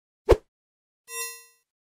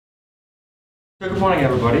Good morning,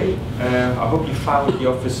 everybody. I hope you found the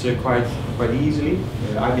office quite easily.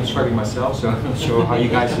 I've been struggling myself, so I'm not sure how you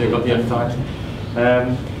guys got the other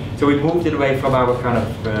time. So we moved it away from our kind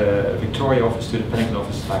of Victoria office to the Pennington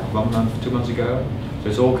office like 1 month, 2 months ago. So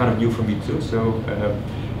it's all kind of new for me too. So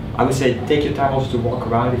I would say take your time also to walk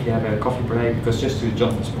around if you have a coffee break, because just to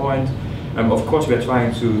Jonathan's point, of course we are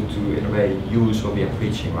trying to in a way use what we are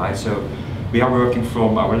preaching, right? So we are working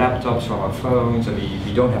from our laptops, from our phones, and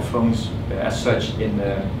we don't have phones as such in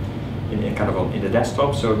the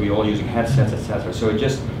desktop. So we're all using headsets, etc. So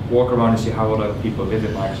just walk around and see how other people live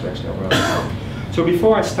in Microsoft actually around. So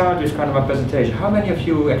before I start with kind of my presentation, how many of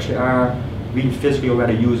you actually are really physically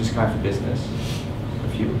already using Skype for Business? A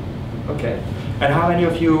few. Okay. And how many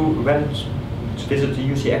of you went to visit the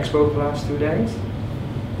UC Expo the last 2 days?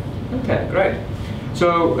 Okay, great.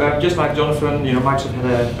 So just like Jonathan, Microsoft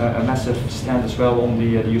had a massive stand as well on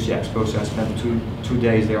the UC Expo, so I spent two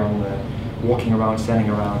days there on walking around, standing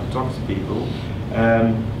around, talking to people.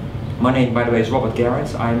 My name, by the way, is Jan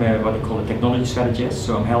Gerrits. I'm what they call a technology strategist,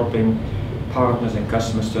 so I'm helping partners and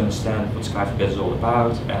customers to understand what Skype for Business is all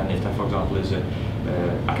about, and if that, for example, is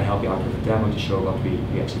I can help you out with a demo to show what we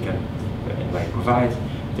actually can in a way provide.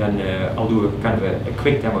 Then I'll do a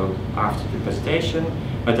quick demo after the presentation.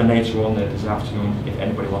 But then later on this afternoon, if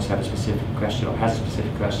anybody wants to have a specific question or has a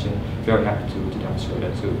specific question, very happy to demonstrate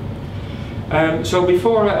that too. So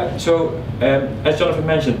before, as Jonathan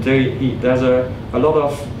mentioned, there's a lot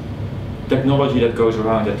of technology that goes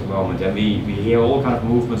around at the moment, and we hear all kind of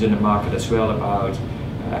movements in the market as well about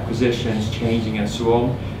acquisitions, changing and so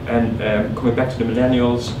on. And coming back to the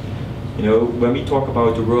millennials, when we talk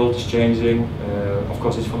about the world is changing, of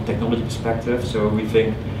course it's from a technology perspective, so we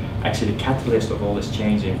think actually the catalyst of all this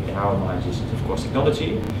changing in our minds is of course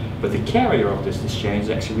technology, but the carrier of this change is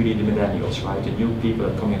actually really the millennials, right? The new people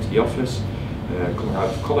that come into the office, coming out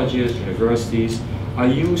of colleges, universities, are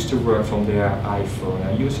used to work from their iPhone,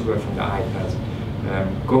 are used to work from their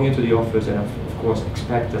iPad, going into the office, and of course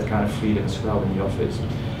expect that kind of freedom as well in the office.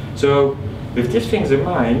 So with these things in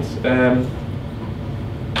mind,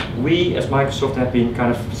 we as Microsoft have been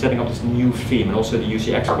kind of setting up this new theme, and also at the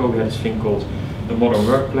UC Expo we had this thing called the Modern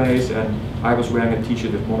Workplace, and I was wearing a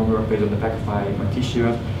t-shirt with Modern Workplace on the back of my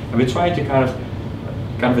t-shirt, and we're trying to kind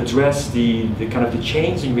of address the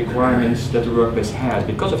changing requirements that the workplace has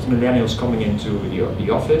because of the millennials coming into the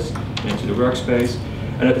office, into the workspace,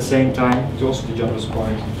 and at the same time, also to Jonathan's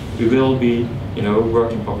point, we will be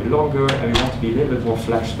working probably longer, and we want to be a little bit more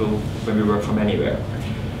flexible when we work from anywhere.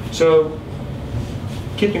 So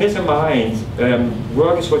keeping this in mind,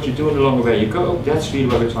 work is what you do and the longer way you go. That's really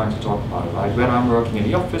what we're trying to talk about, right? Whether I'm working in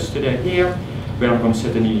the office today here, where I'm going to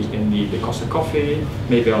sit in the Costa Coffee,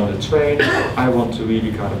 maybe on the train, I want to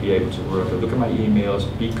really kind of be able to work, look at my emails,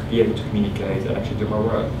 be able to communicate and actually do my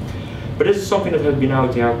work. But this is something that has been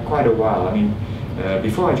out there quite a while. I mean,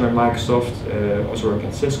 before I joined Microsoft, I was working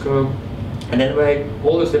at Cisco, and anyway,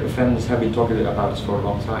 all those different vendors have been talking about this for a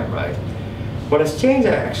long time, right? What has changed,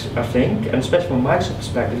 I think, and especially from Microsoft's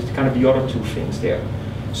perspective, is kind of the other two things there.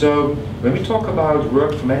 So when we talk about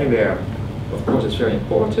work from anywhere, of course it's very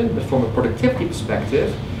important, but from a productivity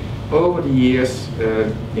perspective, over the years,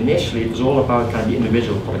 initially it was all about kind of the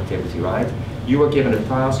individual productivity, right? You were given a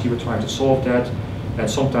task, you were trying to solve that, and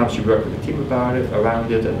sometimes you work with a team around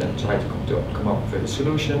it, and then try to come up with a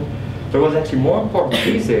solution. But what's actually more important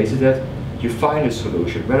these days is that you find a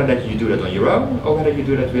solution, whether that you do that on your own, or whether you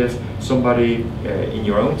do that with somebody in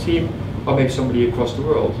your own team, or maybe somebody across the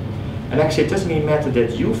world. And actually it doesn't even matter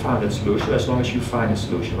that you found a solution as long as you find a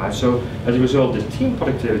solution, right? So as a result, the team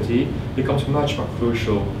productivity becomes much more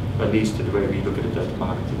crucial, at least to the way we look at it at the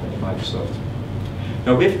market in Microsoft.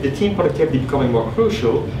 Now with the team productivity becoming more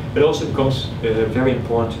crucial, it also becomes very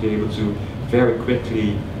important to be able to very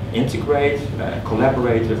quickly integrate,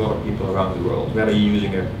 collaborate with other people around the world, whether you're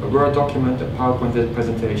using a Word document, a PowerPoint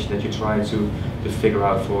presentation that you try to figure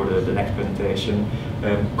out for the next presentation,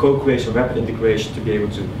 co-creation, rapid integration to be able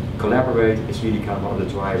to collaborate is really kind of one of the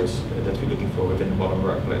drivers that we're looking for within the modern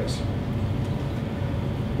workplace.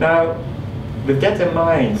 Now, with that in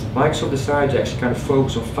mind, Microsoft decided to actually kind of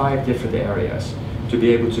focus on 5 different areas to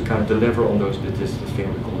be able to kind of deliver on this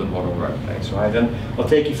thing we call the modern workplace, right? And I'll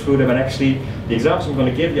take you through them, and actually the examples I'm going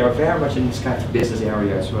to give you are very much in this kind of business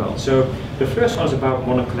area as well. So the first one is about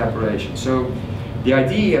modern collaboration. So the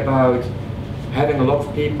idea about having a lot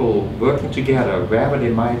of people working together wherever they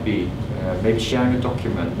might be, maybe sharing a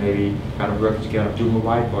document, maybe kind of working together, doing a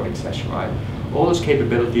whiteboarding session, right? All those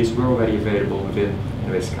capabilities were already available within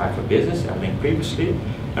Skype for Business, I think previously,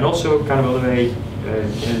 and also kind of all the way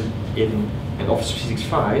in Office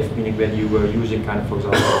 365, meaning when you were using kind of, for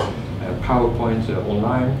example, PowerPoint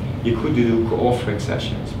online, you could do co-authoring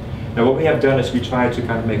sessions. Now what we have done is we try to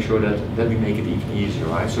kind of make sure that we make it even easier,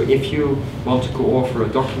 right? So if you want to co-author a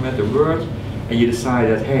document, a Word, and you decide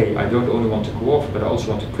that, hey, I don't only want to co-author, but I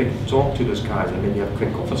also want to quickly talk to those guys and maybe have a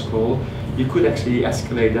quick conference call, you could actually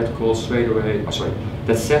escalate that call straight away,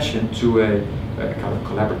 that session to a kind of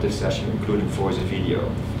collaborative session, including voice and video.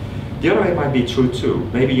 The other way might be true too.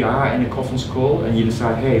 Maybe you are in a conference call and you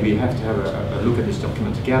decide, hey, we have to have a look at this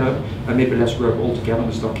document together, and maybe let's work all together on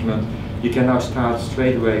this document. You can now start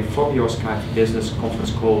straight away from your Skype business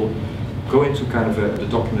conference call, go into kind of the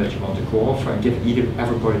document that you want to co-author and give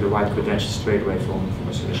everybody the right credentials straight away from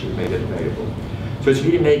as soon as you made it available. So it's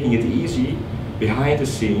really making it easy behind the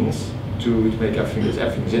scenes to make everything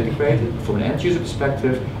is integrated. From an end user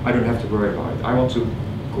perspective, I don't have to worry about it. I want to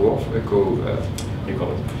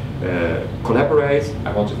collaborate,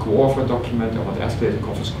 I want to co-author a document, I want to escalate a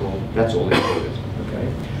conference call, that's all included.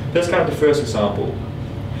 Okay? That's kind of the first example.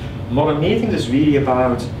 Modern meetings is really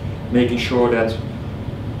about making sure that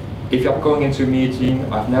if I'm going into a meeting,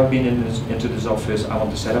 I've never been into this office, I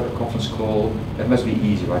want to set up a conference call, it must be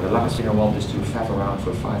easy, right? The last thing I want is to faff around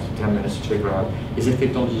for 5 to 10 minutes to figure out, is this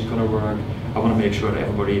technology is going to work? I want to make sure that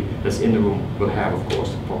everybody that's in the room will have, of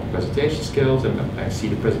course, the proper presentation skills and see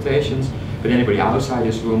the presentations, but anybody outside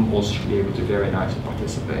this room also should be able to very nicely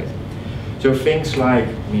participate. So things like,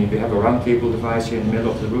 we have a roundtable device here in the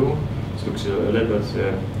middle of the room. It looks a little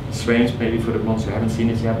bit strange maybe for the ones who haven't seen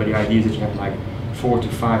it yet, but the idea is that you have like 4 to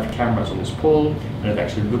 5 cameras on this pole, and it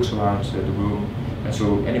actually looks around the room, and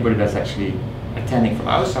so anybody that's actually attending from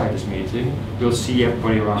outside this meeting will see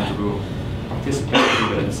everybody around the room participating,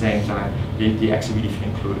 but at the same time they actually really feel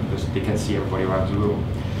included because they can see everybody around the room.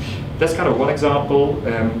 That's kind of one example.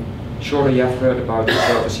 Surely you have heard about the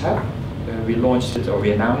Service Hub. We launched it, or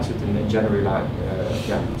we announced it in January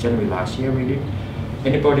last year really.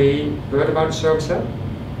 Anybody heard about the Service Hub?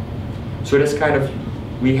 So that's kind of,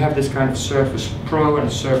 we have this kind of Surface Pro and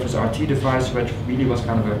a Surface RT device, which really was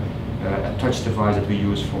kind of a touch device that we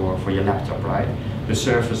use for your laptop, right? The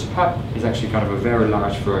Surface Hub is actually kind of a very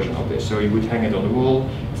large version of this. So you would hang it on the wall.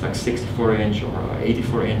 It's like 64 inch or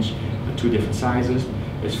 84 inch, the 2 different sizes.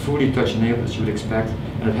 It's fully touch enabled as you would expect,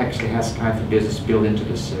 and it actually has Skype for Business built into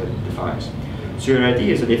this device. So your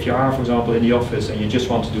idea is that if you are, for example, in the office and you just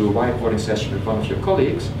want to do a whiteboarding session with one of your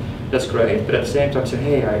colleagues, that's great, but at the same time say,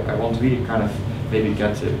 hey, I want to really kind of maybe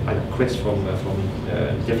get a quiz from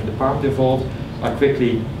different department involved. I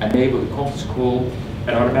quickly enable the conference call,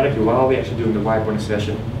 and automatically while we're actually doing the whiteboarding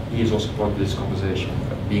session, he is also part of this conversation,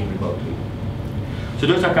 being remotely. So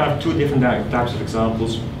those are kind of 2 different types of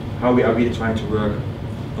examples, how we are really trying to work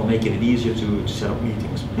on making it easier to set up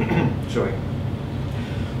meetings. Sorry.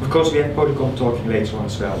 Of course, we have protocol talking later on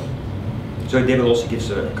as well. So they will also give us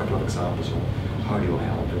a couple of examples of how they will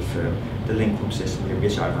help with the link room system,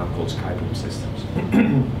 which are now called Skype room systems.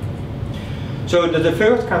 So the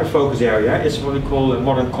third kind of focus area is what we call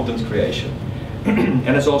modern content creation.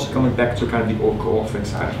 And it's also coming back to kind of the co-authoring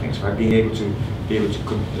side of things, right? Being able to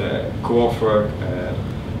co-author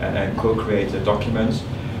and co-create documents.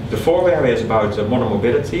 The 4th area is about modern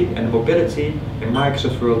mobility, and mobility in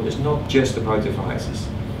Microsoft world is not just about devices.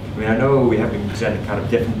 I mean, I know we have been presenting kind of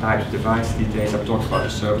different types of devices these days. I'm talking about the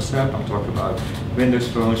Service Hub, I'm talking about Windows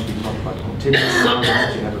phones, we talk about continuous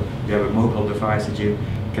mouse. You have a mobile device that you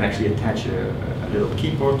can actually attach a little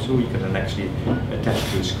keyboard to. You can then actually attach it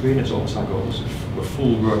to the screen. It's almost like a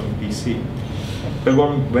full working PC. But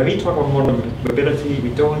when we talk about modern mobility, we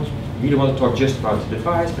don't really want to talk just about the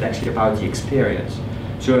device, but actually about the experience.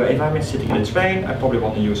 So if I'm sitting in a train, I probably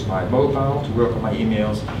want to use my mobile to work on my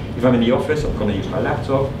emails. If I'm in the office, I'm going to use my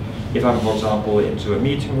laptop. If I'm, for example, into a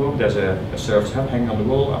meeting room, there's a Service Hub hanging on the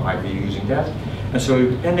wall, I might be using that. And so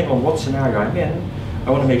depending on what scenario I'm in,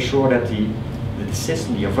 I want to make sure that the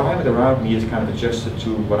system, the environment around me is kind of adjusted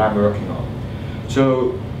to what I'm working on.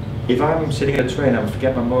 So if I'm sitting in a train and I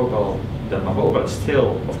forget my mobile, then my mobile is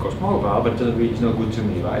still, of course, mobile, but it's no good to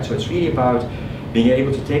me, right? So it's really about being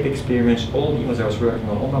able to take experience, all the emails I was working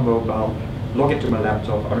on my mobile, log into my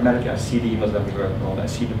laptop, automatically I see the emails I've been working on, I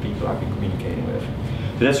see the people I've been communicating with.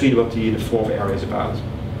 So that's really what the 4th area is about.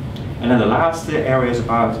 And then the last area is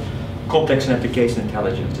about context and application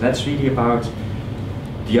intelligence. And that's really about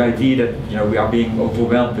the idea that we are being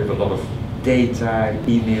overwhelmed with a lot of data,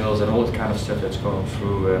 emails, and all that kind of stuff that's going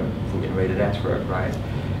through integrated network, right?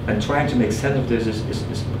 And trying to make sense of this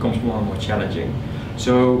becomes more and more challenging.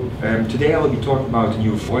 So today I will be talking about the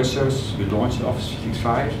new voice services we launched in Office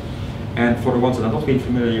 365. And for the ones that are not really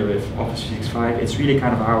familiar with Office 365, it's really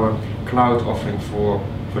kind of our cloud offering for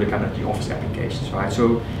the kind of the Office applications, right?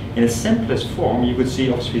 So in its simplest form, you could see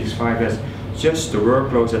Office 365 as just the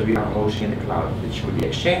workloads that we are hosting in the cloud, which could be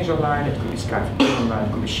Exchange online, it could be Skype online,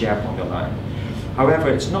 it could be SharePoint online. However,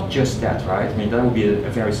 it's not just that, right? I mean, that would be a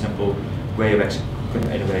very simple way of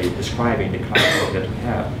describing the cloud that we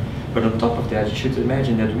have. But on top of that, you should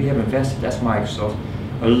imagine that we have invested as Microsoft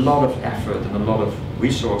a lot of effort and a lot of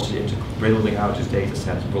resources into building out this data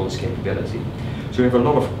center, build this capability. So we have a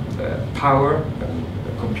lot of power,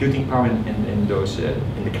 computing power in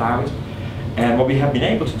the cloud. And what we have been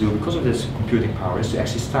able to do because of this computing power is to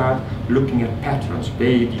actually start looking at patterns. The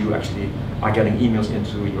way you actually are getting emails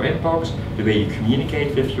into your inbox, the way you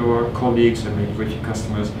communicate with your colleagues and maybe with your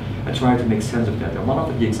customers, and try to make sense of that. And one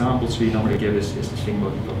of the examples we normally give is the thing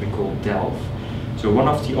what we call Delve. So one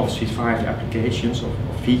of the Office 365 applications or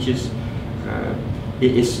features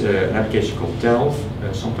is an application called Delve,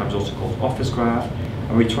 sometimes also called Office Graph.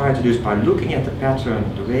 And we try to do this by looking at the pattern,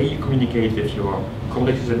 the way you communicate with your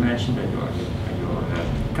colleagues, as I mentioned, and your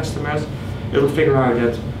customers. It will figure out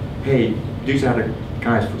that, hey, these are the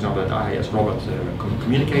guys, for example, that I, as Robert,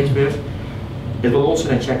 communicate with. It will also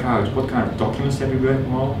then check out what kind of documents have you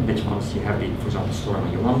working on, which ones you have been, for example, storing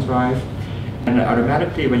on your OneDrive. And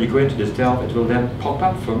automatically, when you go into this Delve, it will then pop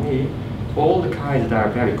up for me all the guys that are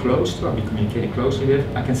very close to, I'll be communicating closely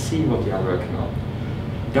with. I can see what they are working on.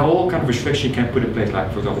 There are all kind of restrictions you can put in place, like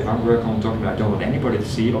for example, if I'm working on a document I don't want anybody to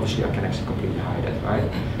see, obviously I can actually completely hide it, right?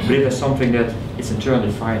 But if there's something that is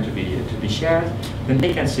internally fine to be shared, then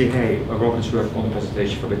they can see, hey, Robin's working on the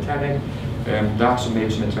presentation for Britannic, there are maybe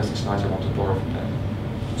some interesting slides I want to borrow from them.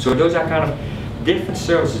 So those are kind of different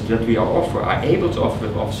services that we are able to offer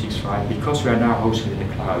with Office 365 because we are now hosted in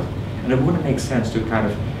the cloud. And it wouldn't make sense to kind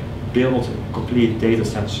of build a complete data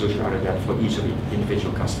center solution out of that for each of the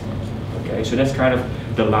individual customers. Okay, so that's kind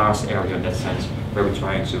of the last area in that sense where we're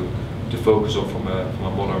trying to focus on from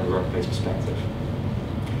a modern workplace perspective.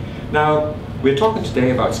 Now, we're talking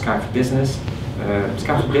today about Skype for Business.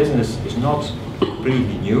 Skype for Business is not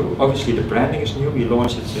completely new. Obviously, the branding is new. We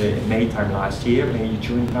launched it in May time last year, May,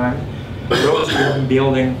 June time. But obviously, we've been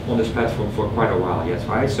building on this platform for quite a while yet,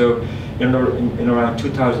 right? So, in around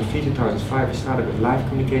 2003, 2005, we started with Live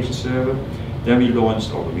Communication Server. Then we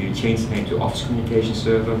launched, or we changed the name to Office Communication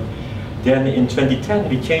Server. Then in 2010,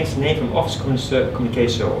 we changed the name from Office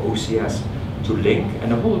Communication Server, OCS, to Link.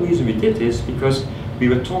 And the whole reason we did this because we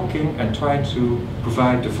were talking and trying to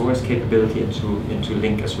provide the voice capability into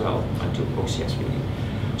Link as well, and to OCS really.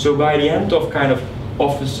 So by the end of kind of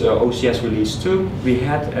Office OCS Release 2, we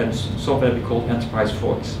had a software we called Enterprise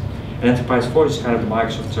Voice. And Enterprise Voice is kind of the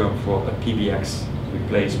Microsoft term for a PBX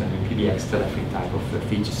replacement, a PBX telephony type of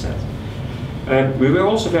feature set. We were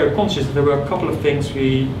also very conscious that there were a couple of things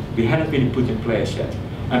we hadn't really put in place yet.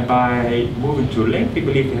 And by moving to Link, we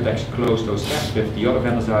believe we had actually closed those gaps with the other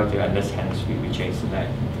vendors out there, and that's hence we changed the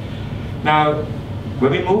name. Now,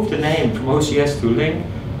 when we moved the name from OCS to Link,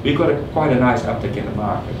 we got quite a nice uptick in the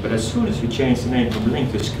market. But as soon as we changed the name from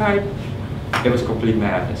Link to Skype, it was complete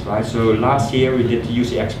madness, right? So last year we did the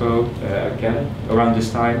UC Expo again around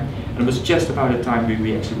this time, and it was just about the time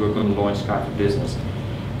we actually were going to launch Skype for Business.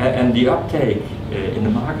 And the uptake in the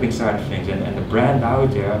marketing side of things and the brand out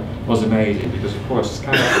there was amazing because, of course,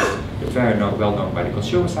 Skype is very well known by the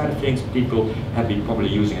consumer side of things. People have been probably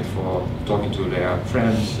using it for talking to their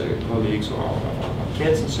friends, colleagues, or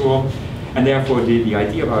kids and so on. And therefore, the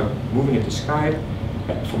idea about moving it to Skype,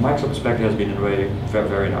 from Microsoft perspective, has been in a way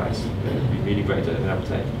very nice. Really great at an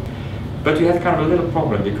uptake. But we had kind of a little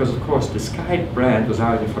problem because, of course, the Skype brand was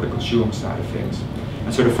out there for the consumer side of things.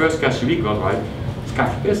 And so the first question we got, right,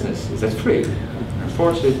 Skype for Business, is that free?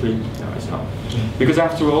 Unfortunately, no, it's not. Because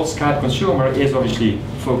after all, Skype Consumer is obviously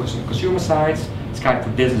focused on consumer sides. Skype for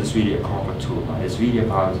Business is really a corporate tool. Right? It's really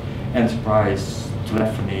about enterprise,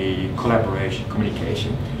 telephony, collaboration,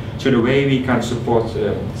 communication. So the way we kind of support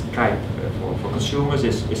Skype for consumers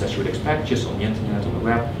is as you would expect, just on the internet, on the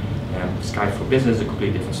web. Skype for Business is a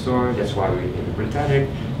completely different story. That's why we're in Britannic.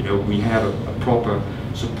 You know, we have a proper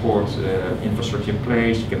support infrastructure in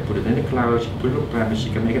place. You can put it in the cloud, you can put it on premise,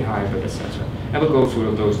 you can make it hybrid, etc. And we'll go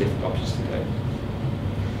through those different options today.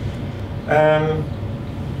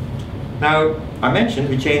 Now, I mentioned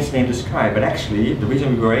we changed the name to Skype, but actually the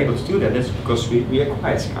reason we were able to do that is because we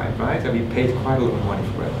acquired Skype, right? And we paid quite a lot of money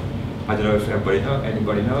for it. I don't know if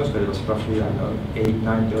anybody knows, but it was roughly, I don't know,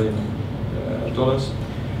 $8–9 billion dollars.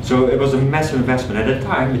 So it was a massive investment at the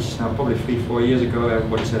time, which is now probably 3–4 years ago.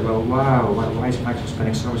 Everybody said, well, wow, why is Microsoft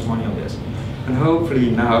spending so much money on this? And hopefully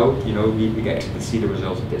now, you know, we actually can see the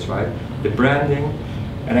results of this, right? The branding,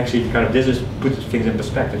 and actually kind of this is put things in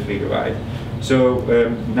perspective for you, right? So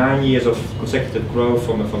 9 years of consecutive growth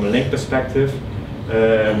from a Link perspective.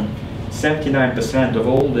 79% of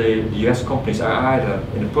all the US companies are either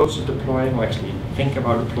in the process of deploying or actually think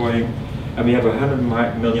about deploying, and we have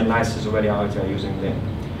 100 million licenses already out there using Link.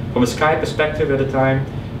 From a Skype perspective at the time,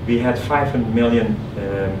 we had 500 million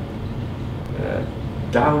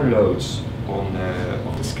downloads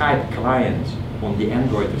of the Skype client on the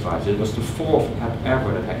Android device. It was the 4th app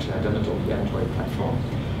ever that actually had done it on the Android platform.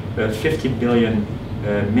 50 billion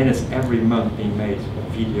minutes every month being made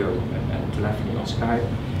of video and telephony on Skype.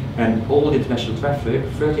 And all the international traffic,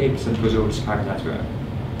 38% goes over the Skype network.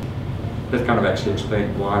 That kind of actually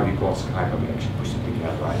explained why we bought Skype and we actually pushed it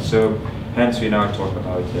together, right? So, hence we now talk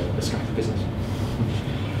about the Skype for Business.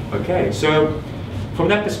 Okay, so from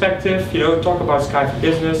that perspective, talk about Skype for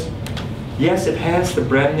Business. Yes, it has the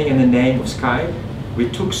branding and the name of Skype. We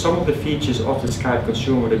took some of the features of the Skype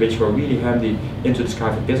consumer, which were really handy, into the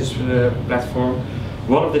Skype for Business platform.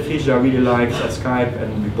 One of the features I really liked at Skype,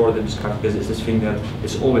 and we brought it into Skype for Business, is this thing that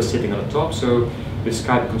is always sitting on the top. So with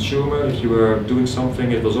Skype consumer, if you were doing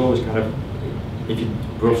something, it was always kind of, if you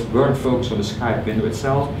weren't focused on the Skype window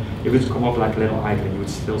itself, it would come up like a little icon, you would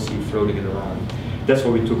still see floating it around. That's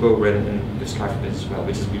what we took over in the Skype for Business as well,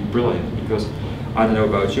 which has been brilliant, because I don't know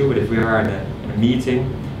about you, but if we are in a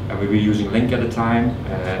meeting, and we were using Link at the time,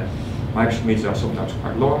 Microsoft meetings are sometimes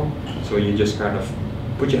quite long, so you just kind of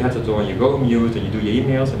put your headset on, you go mute, and you do your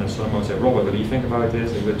emails, and then someone says, Robert, what do you think about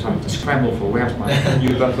this? And you're trying to scramble for where's my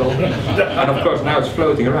mute button. And of course now it's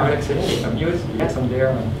floating around. I say, hey, I'm mute, yes, I'm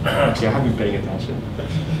there. Actually, I haven't been paying attention.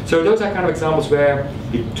 So those are kind of examples where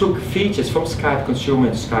we took features from Skype Consumer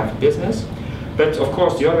into Skype for Business. But of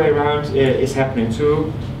course, the other way around is happening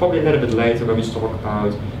too, probably a little bit later when we talk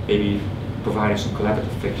about maybe providing some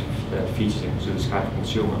collaborative features into the Skype for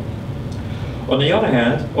Consumer. On the other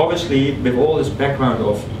hand, obviously, with all this background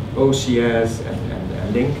of OCS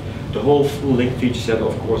and Link, the whole full Link feature set,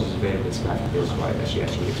 of course, is available in Skype for Business, right, as you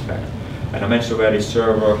would expect. And I mentioned already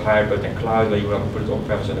server, hybrid, and cloud, where you want to put it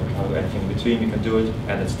on-premise and the cloud, anything in between, you can do it,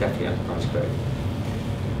 and it's definitely enterprise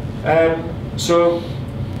grade. So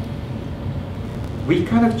we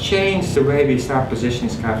kind of changed the way we start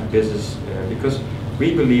positioning Skype for Business because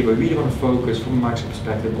we believe we really want to focus from a Microsoft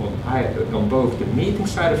perspective on both the meeting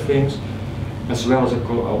side of things as well as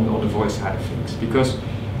on the voice side of things. Because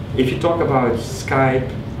if you talk about Skype,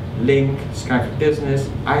 Link, Skype for Business,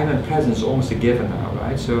 IM and presence is almost a given now,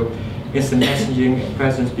 right? So instant messaging and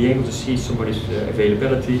presence, being able to see somebody's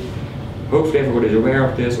availability. Hopefully everybody's aware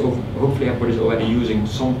of this, hopefully everybody's already using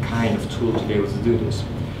some kind of tool to be able to do this.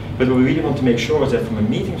 But what we really want to make sure is that from a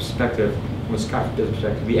meeting perspective, from a Skype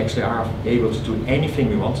perspective, we actually are able to do anything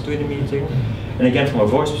we want to do in a meeting. And again, from a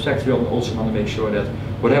voice perspective, we also want to make sure that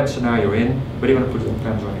whatever scenario you're in, whether you want to put it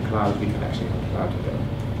on-premise or in the cloud, we can actually help you out with that.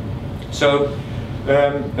 So,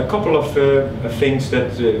 a couple of things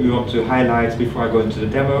that we want to highlight before I go into the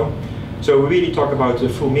demo. So we really talk about the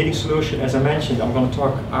full meeting solution. As I mentioned, I'm going to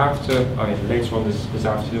talk later on this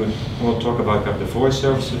afternoon, I'm going to talk about the voice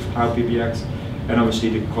services of Cloud PBX, and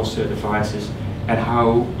obviously the cross devices, and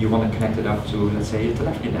how you want to connect it up to, let's say, a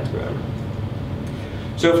telephony network.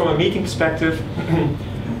 So from a meeting perspective,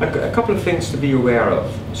 a couple of things to be aware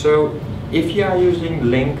of. So if you are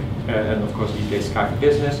using Link, and of course these days Skype for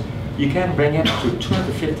Business, you can bring up to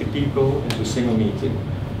 250 people into a single meeting.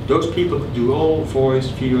 Those people could do all voice,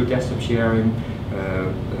 video, desktop sharing,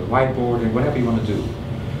 whiteboarding, whatever you want to do.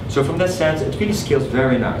 So from that sense, it really scales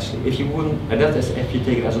very nicely. If you wouldn't, and that is if you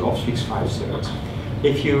take it as an Office 365 service.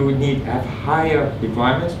 If you have higher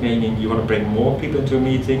requirements, meaning you want to bring more people into a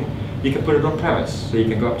meeting, you can put it on premise. So you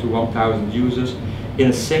can go up to 1,000 users in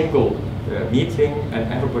a single meeting,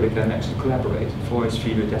 and everybody can actually collaborate. Voice,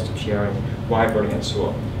 video, desktop sharing, whiteboarding, and so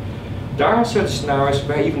on. There are certain scenarios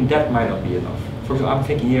where even that might not be enough. For example, I'm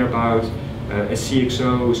thinking here about a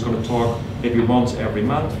CXO who's going to talk maybe once every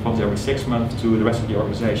month, once every 6 months to the rest of the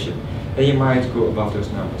organization. And you might go above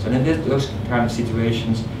those numbers. And in those kind of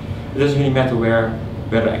situations, it doesn't really matter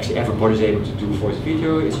whether actually everybody's able to do voice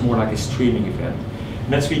video. It's more like a streaming event.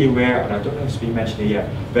 And that's really where, and I don't know if it's been mentioned here,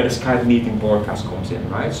 where the Skype meeting broadcast comes in,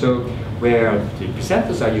 right? So where the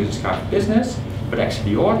presenters are using Skype for Business, but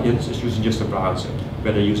actually the audience is using just a browser,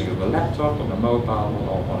 whether they're using it on a laptop, on a mobile,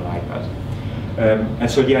 or on an iPad. And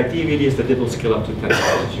so the idea really is that it will scale up to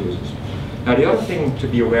 10,000 users. Now the other thing to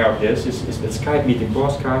be aware of this is that Skype meeting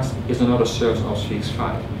broadcast is another service on Office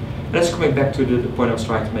 365. And that's coming back to the point I was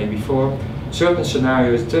trying to make before. Certain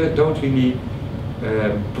scenarios don't really,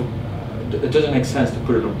 it doesn't make sense to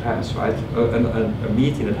put it on premise, right? A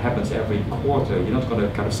meeting that happens every quarter, you're not going to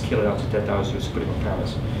kind of scale it out to 10,000 users to put it on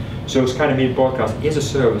premise. So Skype meeting broadcast is a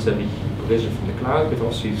service that we provision from the cloud with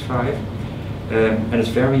Office 365, and it's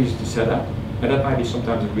very easy to set up. And that might be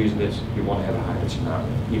sometimes the reason that you want to have a hybrid scenario,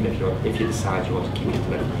 even if you decide you want to keep your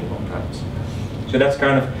telephony on premise. So that's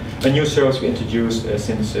kind of a new service we introduced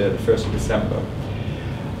since the 1st of December.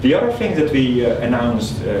 The other thing that we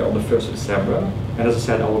announced on the 1st of December, and as I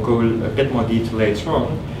said, I will go a bit more detail later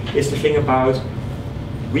on, is the thing about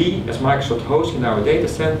we, as Microsoft, hosting our data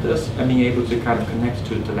centers and being able to kind of connect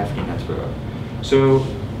to the telephony network. So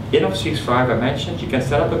in Office 365, I mentioned, you can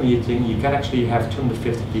set up a meeting, you can actually have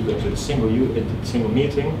 250 people into a single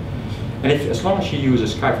meeting, and as long as you use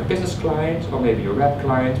a Skype for Business client or maybe a web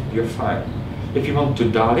client, you're fine. If you want to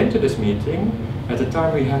dial into this meeting, at the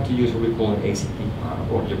time we had to use what we call an ACP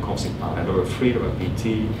panel, or your config panel, or a Freedom, a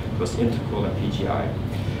PT, plus Intercall and PGI.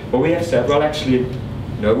 But we have said, well, actually,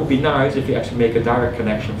 it would be nice if you actually make a direct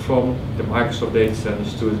connection from the Microsoft data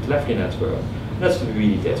centers to the telephony network. And that's what we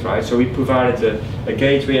really did, right? So we provided a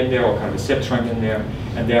gateway in there, or kind of a SIP trunk in there,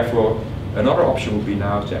 and therefore another option would be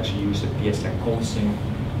now to actually use the PSTN conferencing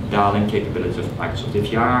dialing capabilities of Microsoft.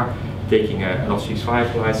 If you are taking an Office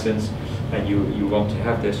 365 license and you want to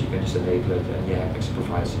have this, you can just enable it, and actually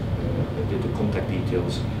provides the contact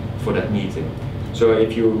details for that meeting. So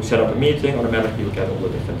if you set up a meeting, automatically you get all the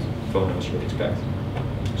different phone numbers you would expect.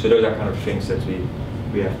 So those are kind of things that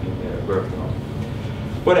we have been working on.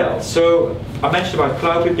 What else? So I mentioned about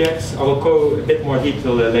cloud PBX. I will go a bit more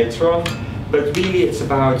detail later on, but really it's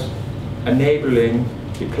about enabling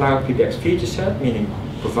the cloud PBX feature set, meaning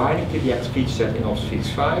providing PBX feature set in Office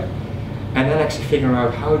 365, and then actually figuring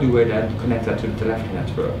out how do we then connect that to the telephony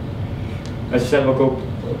network. As I said, we'll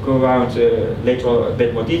go around later on a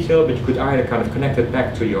bit more detail, but you could either kind of connect it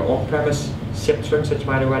back to your on-premise SIP trunks that you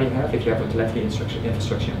might already have if you have a telephony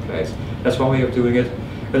infrastructure in place. That's one way of doing it.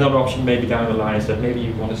 Another option maybe down the line is that maybe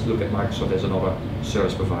you want us to look at Microsoft as another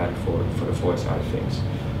service provider for the voice side of things.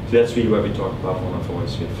 So that's really where we talk about on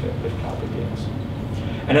voice with cloud PBX.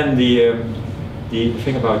 And then the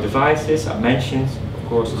thing about devices, I mentioned, of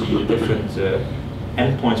course, the different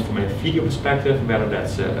endpoints from a video perspective, whether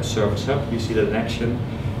that's a service hub, you see that in action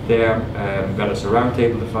there, whether it's a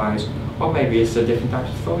roundtable device, or maybe it's different types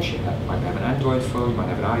of phones you have. You might have an Android phone, you might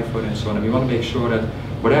have an iPhone, and so on. And we want to make sure that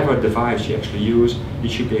whatever device you actually use, you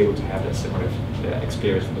should be able to have that similar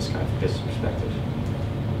experience from this kind of business perspective.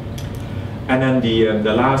 And then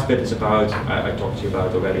the last bit is about, I talked to you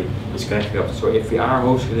about already, is connecting up. So if we are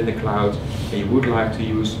hosted in the cloud, and you would like to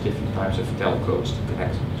use different types of telcos to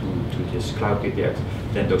connect to this cloud PBX,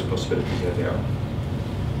 then those possibilities are there.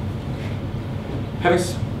 Having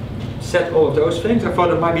said all of those things, I thought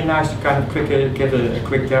it might be nice to kind of give a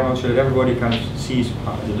quick demo so that everybody kind of sees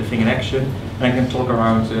the thing in action, and I can talk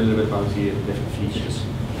around a little bit about the different features.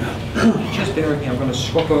 Just bear with me, I'm going to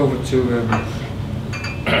swap over to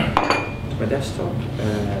my desktop.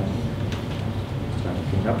 Trying to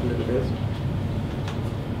clean up a little bit.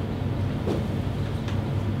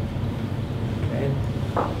 Okay,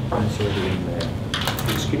 and so we're doing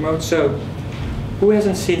full screen mode. So, who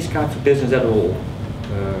hasn't seen Skype for Business at all?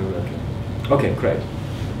 Okay, great.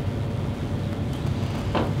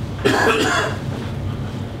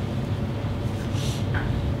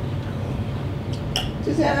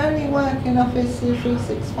 Does it only work in Office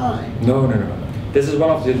 365? No. This is one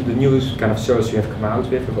of the new kind of services we have come out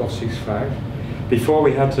with Office 365. Before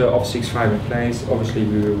we had Office 365 in place, obviously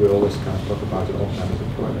we will always kind of talk about an on-premise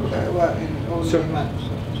deployment. Does it work in all the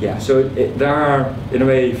Microsoft? Yeah, so there are, in a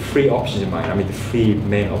way, three options in mind. I mean, the three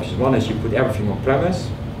main options. One is you put everything on premise,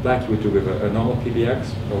 like you would do with a normal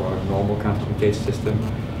PBX or a normal kind of communication system.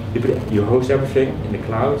 You host everything in the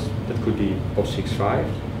cloud. That could be Office 365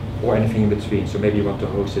 or anything in between. So maybe you want to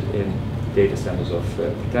host it in data centers of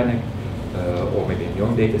Britannic, or maybe in your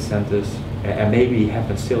own data centers, and maybe you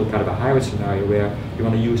have still kind of a hybrid scenario where you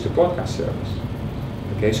want to use the broadcast service.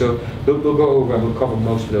 Okay, so we'll go over and we'll cover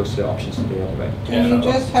most of those options today anyway. Can you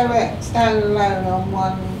just have it standalone on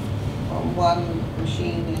one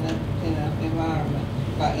machine in an environment,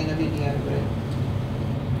 like in a video room?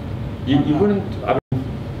 You wouldn't. I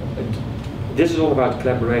mean, this is all about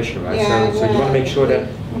collaboration, right? Yeah, so you want to make sure that.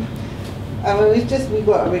 I mean, we've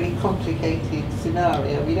got a really complicated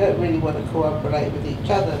scenario. We don't really want to cooperate with each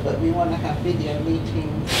other, but we want to have video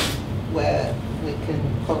meetings where we can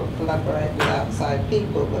collaborate with outside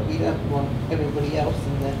people, but we don't want everybody else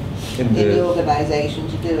in the organisation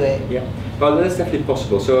to do it. Yeah, well, that's definitely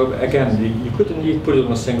possible. So again, you could indeed put it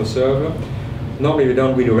on a single server. Normally we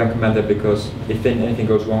don't really recommend that because if anything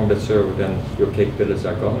goes wrong with that server, then your capabilities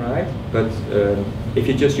are gone, right? But if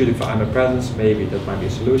you just use it for I'm a presence, maybe that might be a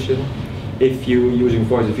solution. If you're using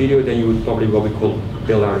voice and video, then you would probably what we call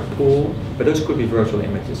build out a pool, but those could be virtual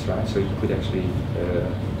images, right? So you could actually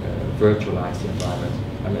virtualize the environment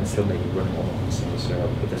and then still make it run on the single server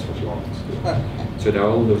if that's what you want to do. Okay. So there are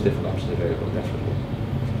all those different options available, definitely.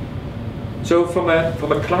 So from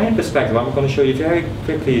a client perspective, I'm going to show you very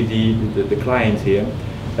quickly the client here.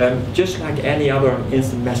 Just like any other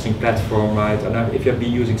instant messaging platform, right? And if you've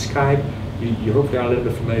been using Skype, you hopefully are a little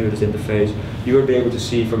bit familiar with this interface. You will be able to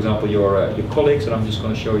see, for example, your colleagues, and I'm just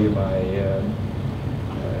going to show you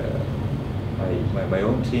my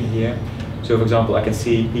own team here. So, for example, I can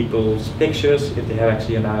see people's pictures if they have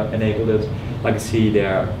actually enabled it. I can see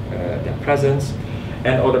their presence,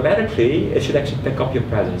 and automatically it should actually pick up your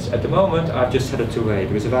presence. At the moment, I've just set it to away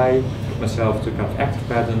because if I put myself to kind of active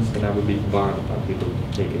presence, then I would be bombarded by people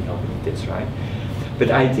taking help with this, right? But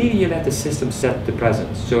ideally, you let the system set the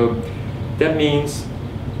presence. So that means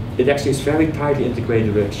it actually is very tightly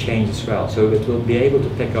integrated with Exchange as well. So it will be able to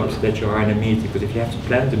pick up that you are in a meeting. Because if you have to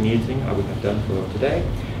plan the meeting, I would have done for today,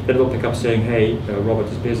 then it will pick up saying, hey, Robert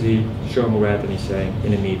is busy, show him red, and he's saying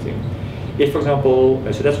in a meeting. If, for example,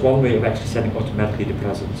 so that's one way of actually setting automatically the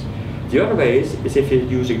presence. The other way is if you're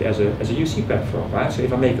using it as a UC platform, right? So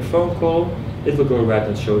if I make a phone call, it will go red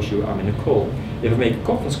and shows you I'm in a call. If I make a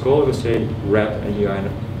conference call, it will say red and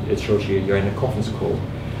it shows you you're in a conference call.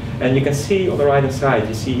 And you can see on the right hand side,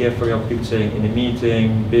 you see here for example people saying in a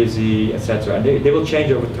meeting, busy, etc. And they will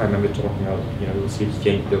change over time when we're talking about, you'll see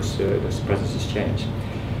those presences change.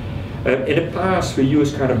 In the past, we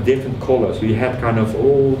used kind of different colors. We had kind of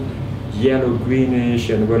all yellow, greenish,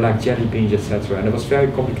 and were like jelly beans, etc. And it was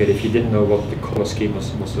very complicated if you didn't know what the color scheme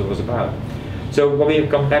was about. So what we have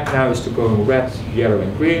come back now is to go in red, yellow,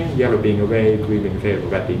 and green. Yellow being away, green being available,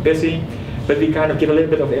 red being busy. But we kind of give a little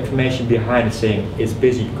bit of information behind it, saying it's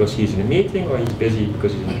busy because he's in a meeting, or he's busy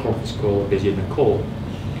because he's in a conference call, or busy in a call.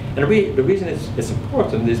 And the reason it's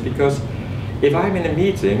important is because if I'm in a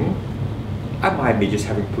meeting, I might be just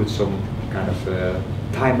having put some kind of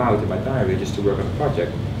time out in my diary just to work on a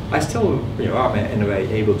project. I still, am in a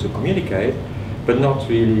way able to communicate, but not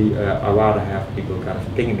really. I rather have people kind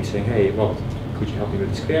of pinging me saying, "Hey, Robert, could you help me with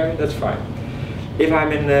this query?" That's fine. If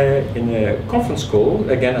I'm in a conference call,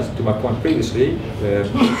 again, as to my point previously,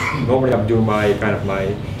 normally I'm doing my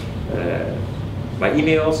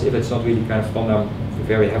emails. If it's not really kind of one I'm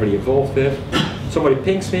very heavily involved with, somebody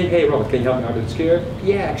pings me, "Hey, Robert, can you help me out with this query?"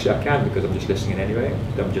 Yeah, actually I can because I'm just listening anyway.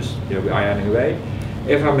 I'm just ironing away.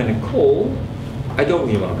 If I'm in a call, I don't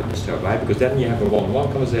really want to be disturbed, right? Because then you have a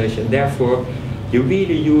one-on-one conversation. Therefore, you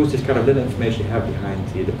really use this kind of little information you have behind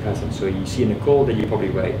the presence. So you see in a call, then you probably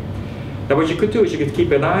wait. Now, what you could do is you could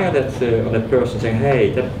keep an eye on that person, saying,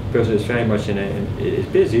 "Hey, that person is very much is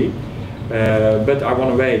busy, but I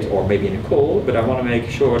want to wait," or maybe in a call, but I want to make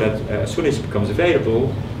sure that as soon as it becomes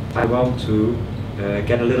available, I want to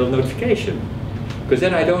get a little notification. Because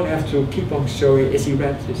then I don't have to keep on showing, is he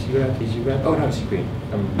red, is he red, is he red? Oh no, it's green.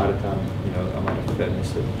 And by the time, I might have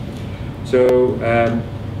missed it.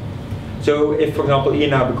 So if, for example,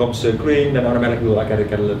 Ian now becomes green, then automatically I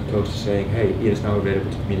get a little post saying, "Hey, Ian is now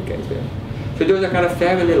available to communicate with." So those are kind of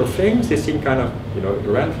very little things. They seem kind of,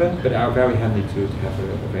 irrelevant, but are very handy to have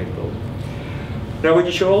available. Now, what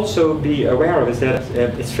you should also be aware of is that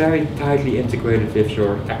it's very tightly integrated with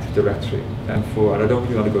your Active Directory. And I don't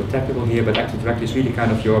really want to go technical here, but Active Directory is really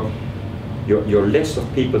kind of your list of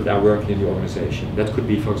people that are working in the organization. That could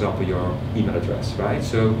be, for example, your email address, right?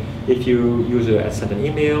 So if you send an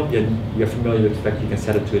email, then you're familiar with the fact you can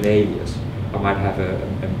set it to an alias. I might have a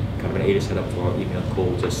kind of an alias set up for email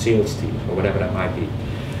called a sales team or whatever that might be.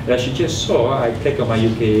 And as you just saw, I click on my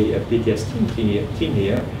UK PTS team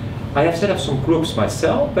here. I have set up some groups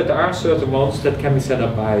myself, but there are certain ones that can be set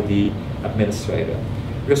up by the administrator.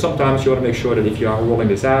 Because sometimes you want to make sure that if you are rolling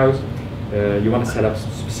this out, you want to set up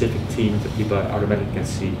specific teams that people automatically can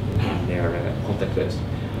see in their contact list.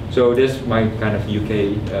 So this, my kind of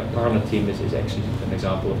UK partner team is actually an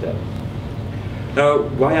example of that. Now,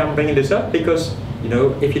 why I'm bringing this up? Because,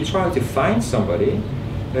 if you try to find somebody,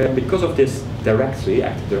 because of this directory,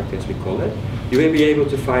 Active Directory as we call it, you will be able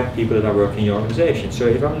to find people that are working in your organization. So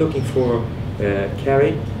if I'm looking for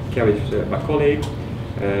Carrie is my colleague,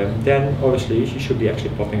 then obviously she should be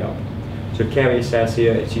actually popping up. So Carrie says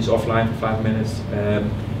here she's offline for 5 minutes,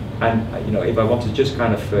 and if I want to just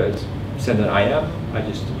kind of send an IM, I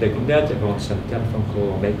just click on that. If I want to send a telephone call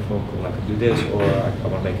or make a phone call, I can do this, or I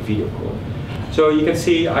want to make a video call. So you can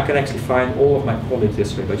see I can actually find all of my colleagues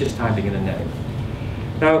this way by just typing in a name.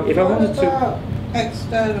 Now, if I wanted to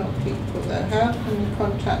external people though, how can you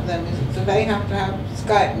contact them? Do they have to have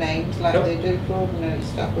Skype names like they do for ordinary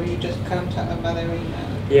stuff, or you just contact them by their email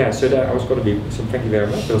Yeah, so that I was going to be, so thank you very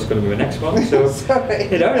much, that was going to be my next one. So, sorry.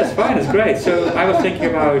 You know, that's fine, it's great. So I was thinking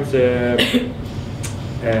about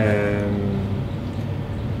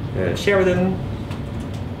Sheridan.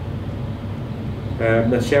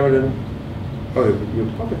 Sheridan, oh,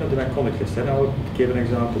 you're probably not in my contact list, then I would give an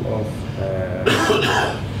example of,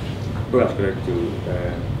 who else could I do?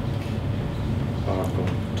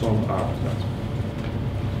 Tom Arbuthnot.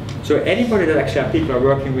 So anybody that actually people are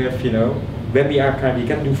working with, you know, when we are you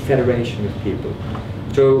can do federation with people.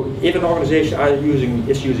 So if an organization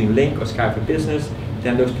is using Link or Skype for Business,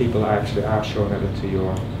 then those people are showing up into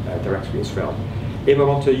your directory as well. If I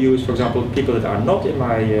want to use, for example, people that are not in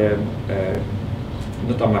my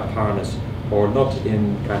not on my partners or not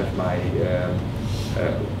in kind of my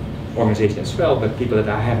organization as well, but people that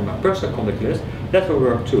I have in my personal contact list, that will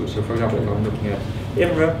work too. So for example, if I'm looking at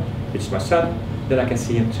Imre, which is my son, then I can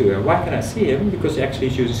see him too. And why can I see him? Because he actually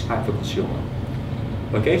is using Skype for Consumer.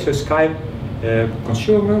 Okay, so Skype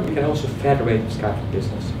Consumer, we can also federate with Skype for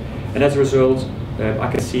Business. And as a result, I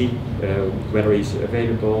can see whether he's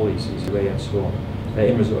available, he's away and so on.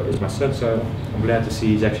 Imre is my son, so I'm glad to see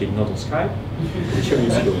he's actually not on Skype. He's showing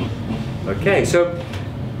his school. Okay, so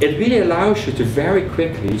it really allows you to very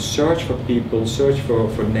quickly search for people, search for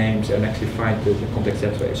names, and actually find the contacts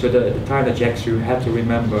that way. So the time that you had to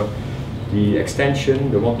remember the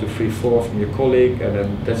extension, the 1234 from your colleague, and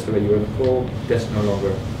then that's the way you earn a call, that's no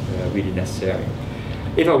longer really necessary.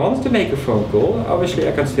 If I wanted to make a phone call, obviously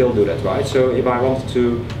I can still do that, right? So if I wanted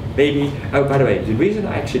to maybe, oh, by the way, the reason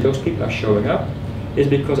those people are showing up is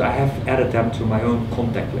because I have added them to my own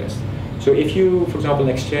contact list. So if you, for example,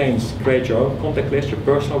 in Exchange, create your own contact list, your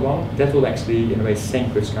personal one, that will actually, in a way,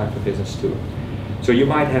 sync with Skype for Business too. So you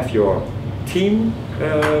might have your team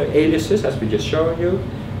aliases, as we just showed you.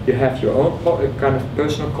 You have your own kind of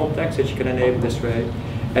personal contacts that you can enable this way.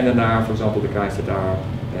 And then there are, for example, the guys that are,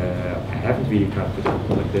 I haven't really kind of put in a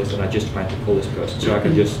contact list, and I just trying to call this person. So I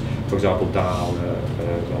can just, for example, dial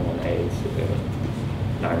 118,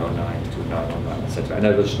 909, 2909, etc. And I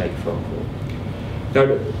will just make a phone call. Now,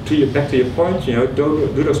 back to your point, you know,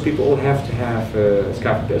 do those people all have to have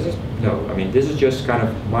Skype for Business? No, I mean, this is just kind of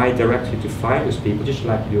my directory to find those people, just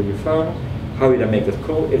like you do on your phone. How you then make that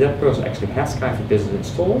call? If that person actually has Skype for Business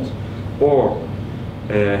installed, or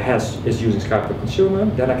is using Skype for Consumer,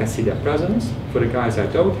 then I can see their presence. For the guys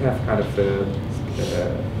that don't have kind of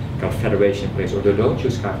federation in place, or they don't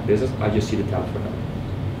use Skype for Business, I just see the telephone number.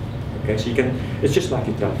 Okay, so you can, it's just like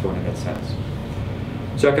your telephone in that sense.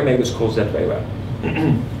 So I can make those calls that way well.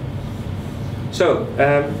 So,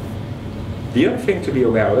 the other thing to be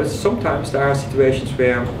aware of is sometimes there are situations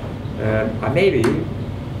where I maybe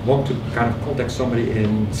want to kind of contact somebody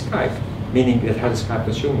in Skype, meaning that has a Skype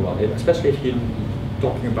Consumer one, especially if you're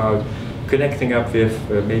talking about connecting up with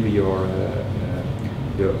maybe your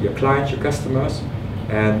clients, your customers.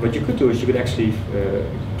 And what you could do is you could actually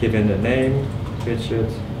give in a name,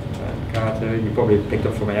 Richard, Carter. You probably picked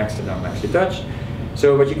up from my accent, I'm actually Dutch.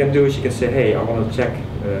 So what you can do is you can say, hey, I want to check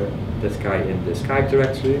this guy in the Skype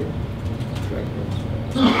directory.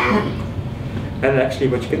 And actually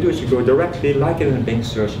what you can do is you go directly, like in a Bing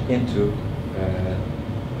search, into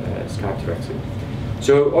Skype directory.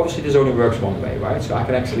 So obviously this only works one way, right? So I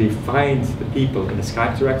can actually find the people in the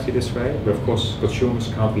Skype directory this way, but of course consumers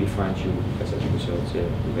can't really find you as a result.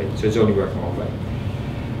 So it's only working one way.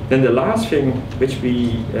 Then the last thing which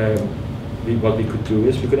what we could do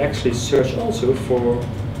is we could actually search also for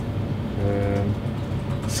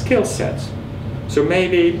skill sets. So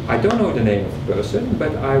maybe I don't know the name of the person,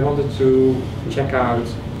 but I wanted to check out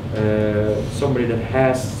somebody that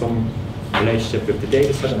has some relationship with the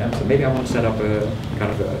data set in Amsterdam. Maybe I want to set up a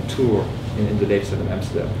kind of a tour in the data set in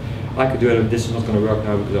Amsterdam. I could do it. This is not going to work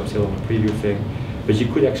now because I'm still on the preview thing. But you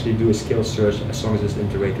could actually do a skill search as long as it's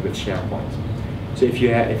integrated with SharePoint. So if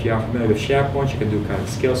you are familiar with SharePoint, you can do kind of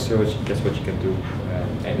skill search. That's what you can do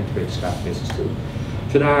and integrate Skype Business too.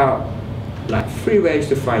 So there are like 3 ways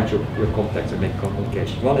to find your contacts and make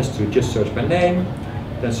communication. One is to just search by name,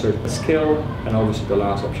 then search by skill, and obviously the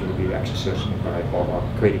last option would be actually searching by or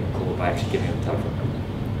creating a call by actually giving a telephone number.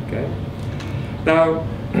 Okay. Now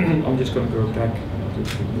I'm just going to go back to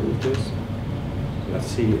remove this. Let's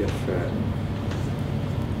see if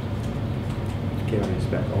Gary is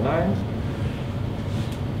back online.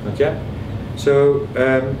 Not yet. So,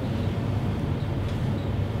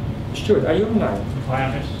 Stuart, are you online? I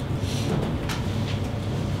am, yes.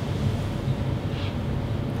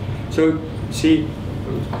 So, see,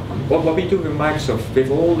 what we do with Microsoft, with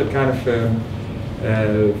all the kind of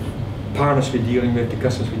partners we're dealing with, the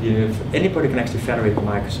customers we're dealing with, anybody can actually federate with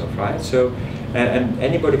Microsoft, right? So, and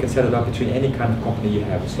anybody can set it up between any kind of company you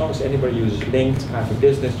have. As long as anybody uses links, kind of a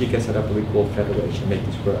business, you can set up what we call federation, make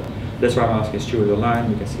this work. That's why I'm asking Stuart online,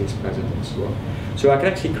 you can see his president and so on. So I can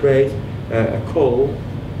actually create a call.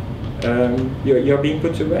 You're being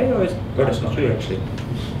put away, or is that's not you actually?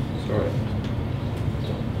 Sorry.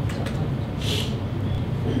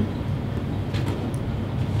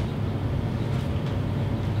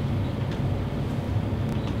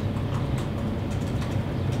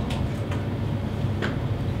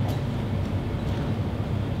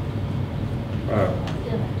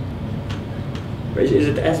 Is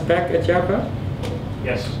it S back at Java?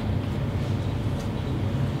 Yes.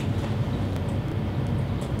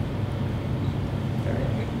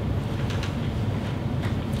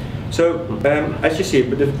 So, as you see,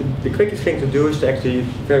 but the quickest thing to do is to actually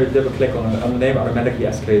very double click on the name, automatically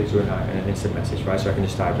escalate to an instant message, right? So I can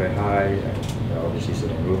just type hi, and obviously it's in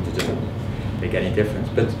the room, it doesn't make any difference,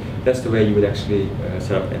 but that's the way you would actually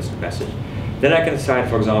set up an instant message. Then I can decide,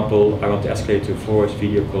 for example, I want to escalate to voice,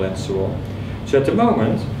 video call, and so on. So at the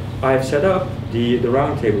moment, I've set up the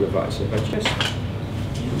roundtable device. If I just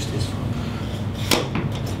use this one.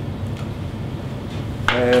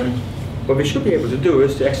 What we should be able to do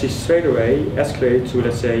is to actually straight away escalate to,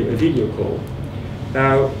 let's say, a video call.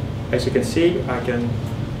 Now, as you can see, I can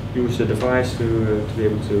use the device to be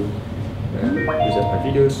able to use as my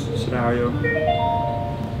videos scenario.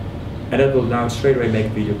 And that will now straight away make a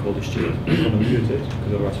video call to Stuart. I'm going to mute it,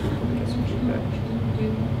 because otherwise we'll probably get some feedback.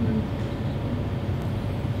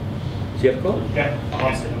 Do you have a call?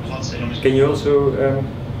 Yeah. Can you also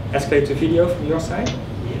escalate to video from your side?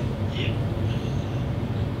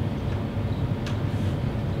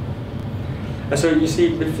 And so you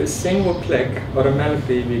see, with a single click,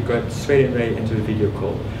 automatically we got straight away into the video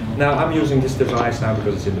call. Now I'm using this device now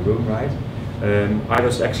because it's in the room, right? I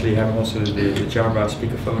was actually having also the Java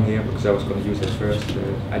speakerphone here because I was going to use it first.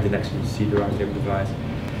 I didn't actually see the roundtable device.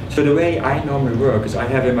 So the way I normally work is I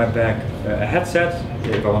have in my bag a headset,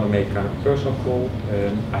 if I want to make kind of a personal call.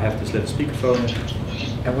 I have this little speakerphone,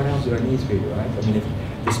 and what else do I need really, right? I mean, if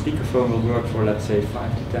the speakerphone will work for, let's say,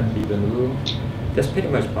 5 to 10 people in the room, that's pretty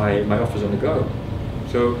much my office on the go.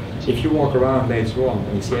 So if you walk around later on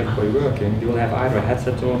and you see everybody working, they will have either a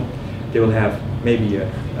headset on, they will have maybe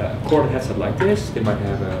a corded headset like this, they might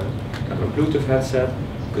have a kind of a Bluetooth headset,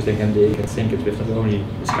 because they can sync it with not only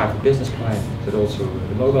the Skype for Business client, but also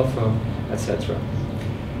the mobile phone, etc.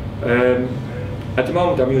 At the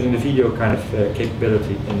moment I'm using the video kind of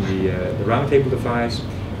capability in the roundtable device,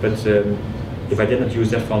 but if I did not use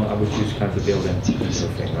that one, I would use kind of the built-in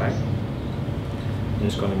thing, right? I'm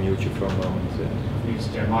just going to mute you for a moment.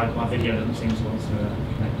 Yeah, my video doesn't seem to want to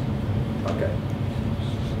connect. Okay.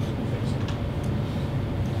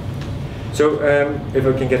 So if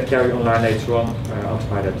I can get Carrie online later on, I'll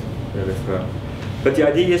try that with her. But the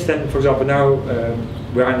idea is then, for example, now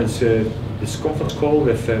we're on this conference call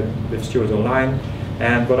with Stuart online,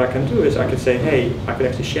 and what I can do is I can say, hey, I could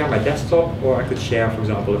actually share my desktop, or I could share, for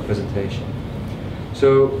example, a presentation.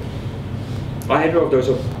 So either of those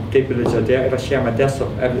capabilities are there. If I share my desktop,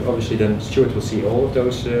 obviously then Stuart will see all of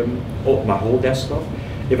those, my whole desktop.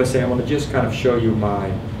 If I say I want to just kind of show you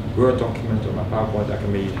my Word document or my PowerPoint, I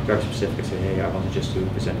can be very specific and say, hey, I want to just to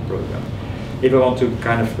present a program. If I want to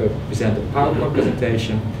kind of present a PowerPoint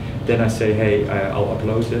presentation, then I say, hey, I'll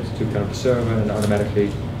upload it to kind of the server, and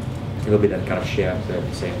automatically it will be then kind of shared at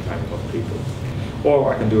the same time with other people.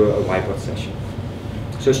 Or I can do a whiteboard session.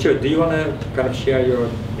 So Stuart, do you want to kind of share your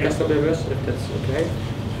desktop with us, if that's okay?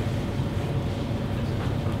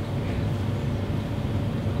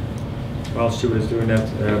 While Stuart is doing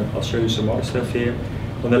that, I'll show you some other stuff here.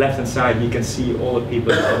 On the left hand side, you can see all the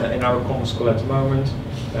people in our conference call at the moment.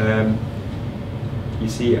 You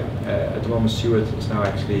see at the moment Stuart is now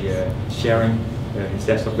actually sharing his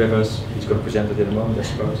desktop with us. He's going to present it in a moment, I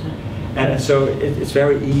suppose. And so it's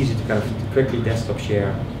very easy to kind of quickly desktop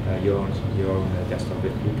share your own desktop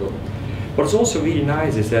with people. What's also really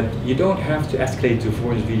nice is that you don't have to escalate to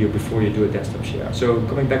voice video before you do a desktop share. So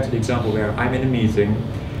coming back to the example where I'm in a meeting,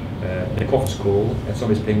 in a conference call, and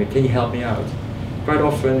somebody's paying me, can you help me out? Quite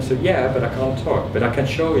often I say, yeah, but I can't talk. But I can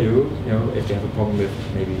show you, if you have a problem with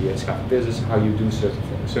maybe Skype for Business, how you do certain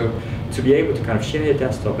things. So to be able to kind of share your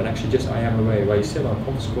desktop and actually just IM away while you sit on a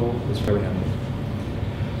conference call is very handy.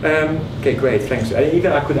 Okay, great, thanks.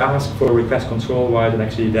 Even I could ask for a request control wide and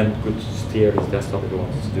actually then could steer his desktop if I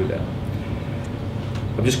wanted to do that.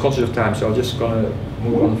 I'm just conscious of time, so I'm just going to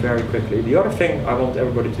move on very quickly. The other thing I want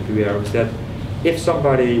everybody to be aware of is that if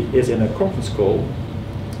somebody is in a conference call,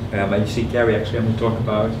 and you see Carrie actually I'm going to talk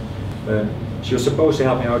about, She was supposed to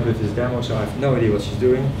help me out with this demo, so I have no idea what she's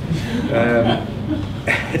doing.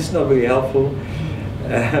 It's not really helpful.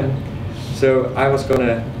 So I was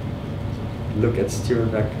gonna look at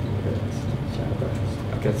Stuart back.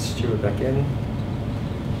 I'll get Stuart back in.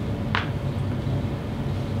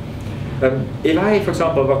 If I, for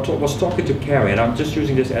example, was talking to Carrie, and I'm just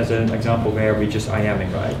using this as an example where we just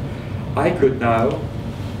IMing, right? I could now.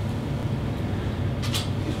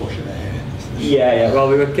 He's washing their hair. Yeah. Well,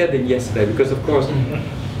 we were kidding yesterday because, of course,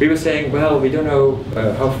 we were saying, well, we don't know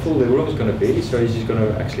how full the room is going to be, so he's just going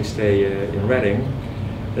to actually stay in Reading.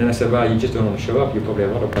 Then I said, well, you just don't want to show up. You probably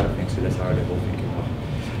have a lot of better things, so that's how the whole thing came up.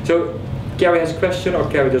 So Carrie has a question, or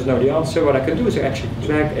Carrie doesn't know the answer. What I can do is actually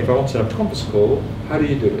drag, if I want to set up a conference call, how do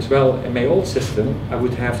you do this? Well, in my old system, I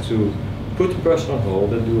would have to put the person on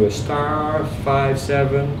hold and do a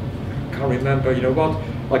 *57, can't remember, you know what,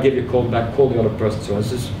 I'll give you a call back, call the other person. So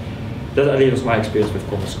that at least was my experience with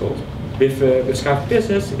conference calls. With Skype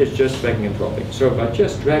Business, it's just dragging and dropping. So by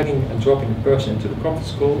just dragging and dropping the person into the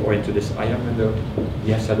conference call or into this IM window,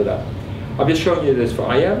 you have set it up. I'm just showing you this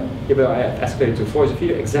for IM. If I escalated to voice and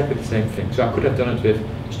video, exactly the same thing. So I could have done it with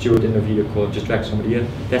Stuart in a video call, just drag somebody in.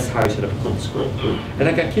 That's how you set up a conference call. And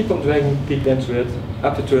I can keep on dragging people into it,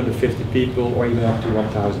 up to 250 people, or even up to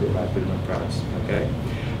 1,000 if I put it on premise. Okay.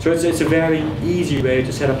 So it's a very easy way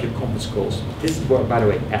to set up your conference calls. This is, by the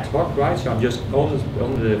way, ad hoc, right? So I'm just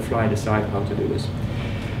on the fly decide how to do this.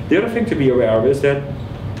 The other thing to be aware of is that,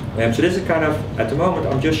 so this is kind of, at the moment,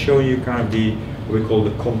 I'm just showing you kind of what we call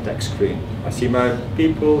the contact screen. I see my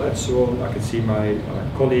people and so on, I can see my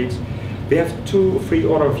colleagues. We have 2 or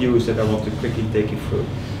 3 other views that I want to quickly take you through.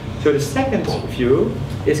 So the second view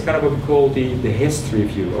is kind of what we call the history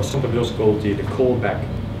view, or sometimes also called the callback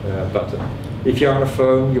button. If you're on a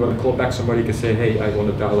phone, you want to call back somebody, you can say, hey, I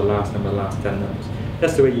want to dial the last number, the last 10 numbers.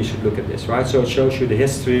 That's the way you should look at this, right? So it shows you the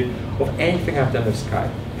history of anything I've done with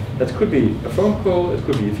Skype. That could be a phone call, it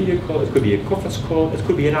could be a video call, it could be a conference call, it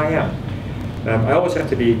could be an IM. I always have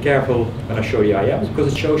to be careful when I show you IMs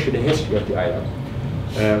because it shows you the history of the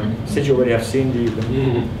IM. Since you already have seen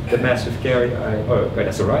the massive carry, oh, okay,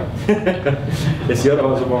 that's all right. It's the other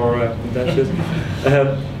ones are more contentious.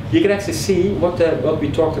 You can actually see what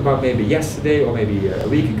we talked about maybe yesterday or maybe a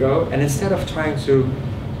week ago, and instead of trying to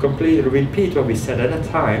completely repeat what we said at that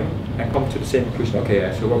time and come to the same conclusion,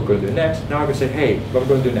 okay, so what we're going to do next, now I can say, hey, what we're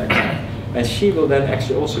going to do next. And she will then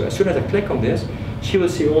actually also, as soon as I click on this, she will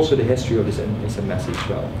see also the history of this instant message as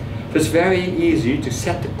well. So it's very easy to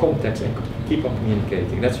set the context and keep on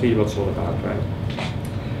communicating. That's really what it's all about, right?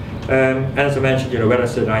 And as I mentioned, you know, whether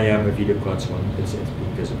it's an IM, a video call, so on, it's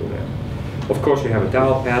being visible there. Of course, we have a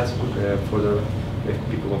dial pad if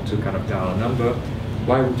people want to kind of dial a number.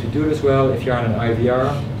 Why would you do this? Well, if you're on an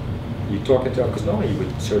IVR, you talk into, because normally you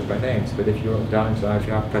would search by names, but if you're dialing to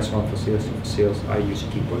IVR, press 1 for sales, 2 for sales. I use a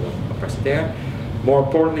keyboard, I'll press it there. More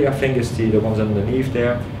importantly, I think is the ones underneath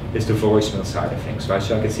there is the voicemail side of things, right?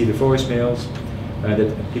 So I can see the voicemails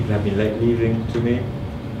that people have been leaving to me.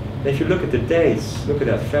 And if you look at the dates, look at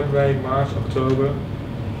that, February, March, October.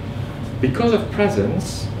 Because of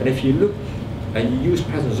presence, and if you look and you use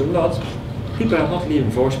presence a lot, people are not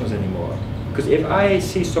leaving voicemails anymore. Because if I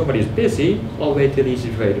see somebody is busy, I'll wait till he's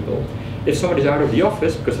available. If somebody's out of the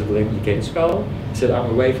office, because it will indicate as well, he said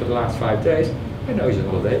I'm away for the last 5 days, I know he's on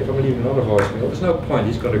holiday. If I'm leaving another voicemail, there's no point.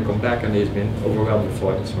 He's going to come back and he's been overwhelmed with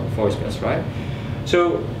voicemails, right?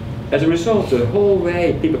 So as a result, the whole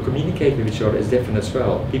way people communicate with each other is different as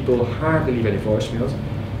well. People hardly leave any voicemails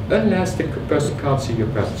unless the person can't see your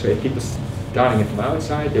presence. So if people dialing it from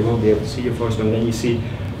outside, they won't be able to see your voicemail. And then you see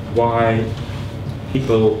why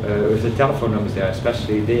people with the telephone numbers there,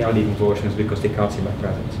 especially, they are leaving voicemails because they can't see my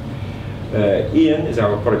presence. Ian is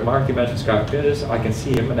our product marketing manager at Skype Business. I can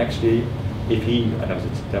see him, and actually, if he, and that was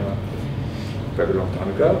in September, very long time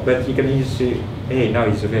ago, but you can easily see, hey, now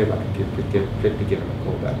he's available, I can quickly give him a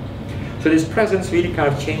call back. So this presence really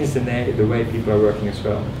kind of changed the way people are working as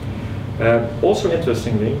well. Also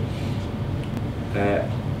interestingly,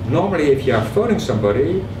 normally if you are phoning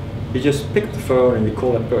somebody, you just pick up the phone and you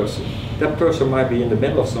call that person. That person might be in the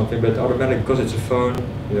middle of something, but automatically, because it's a phone,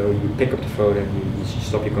 you know, you pick up the phone and you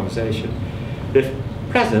stop your conversation. With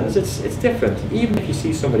presence, it's different. Even if you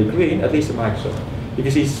see somebody green, at least in Microsoft, if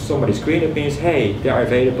you see somebody's green, it means, hey, they are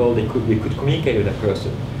available, we could communicate with that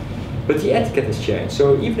person. But the etiquette has changed.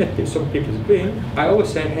 So even if some people is green, I always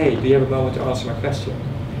say, hey, do you have a moment to answer my question?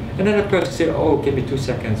 And then that person says, oh, give me 2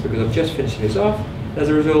 seconds because I'm just finishing this off. As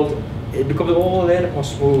a result, it becomes all a little more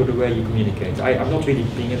smooth the way you communicate. I'm not really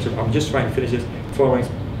being into, I'm just trying to finish this. Phone rings,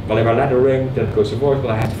 well, if I let it ring, then it goes to voice,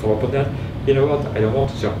 but I have to follow up on that. You know what, I don't want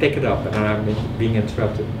to, so I pick it up and then I'm being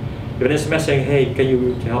interrupted. If an SMS saying, hey, can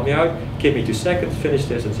you help me out? Give me 2 seconds, finish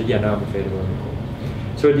this, and say, yeah, now I'm available on the call.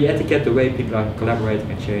 So the etiquette, the way people are collaborating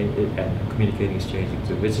and communicating is changing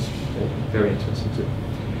too, which is very interesting too.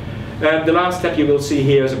 The last step you will see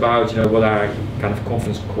here is about what are kind of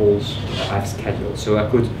conference calls I've scheduled. So I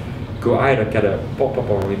could go either get a pop-up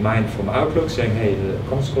or a reminder from Outlook saying, hey, the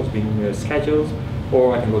conference call is being scheduled,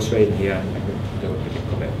 or I can go straight in here and I can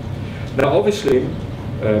come in. Now obviously,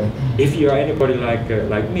 if you are anybody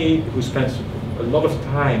like me who spends a lot of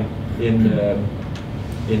time in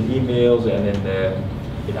emails and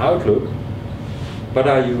in Outlook, what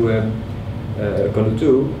are you going to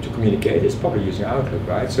do to communicate? It's probably using Outlook,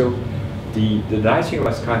 right? So the nice thing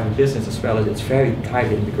about Skype for Business as well is it's very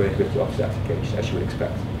tightly integrated with the Office application, as you would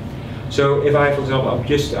expect. So if I, for example, I'm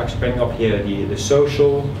just actually bringing up here the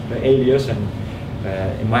social alias, and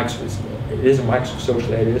in Microsoft, it is a Microsoft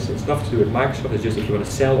social alias. It's nothing to do with Microsoft. It's just if you want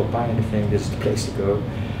to sell or buy anything, this is the place to go.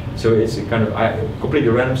 So it's kind of completely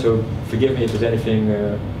random. So forgive me if there's anything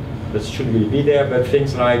that shouldn't really be there. But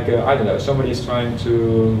things like I don't know, somebody is trying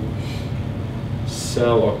to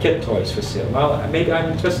sell or kid toys for sale. Well, maybe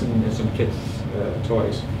I'm interested in some kids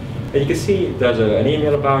toys. And you can see there's an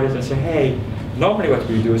email about it and say, hey. Normally what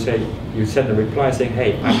we do is say, you send a reply saying,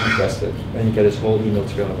 hey, I'm interested, and you get this whole email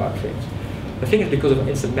trail about things. The thing is, because of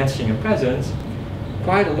instant messaging and presence,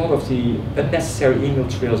 quite a lot of the unnecessary email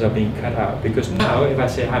trails are being cut out. Because now, if I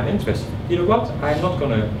say I'm interested, you know what? I'm not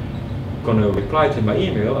gonna reply to my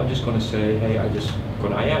email. I'm just gonna say, hey, I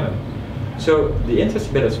am. So the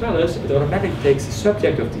interesting bit as well is it automatically takes the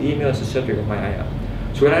subject of the email as the subject of my I am.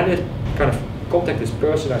 So when I did kind of contact this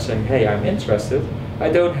person, I'm saying, hey, I'm interested. I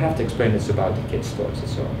don't have to explain this about the kids' toys and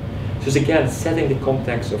so on. So it's again setting the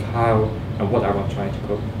context of how and what I'm trying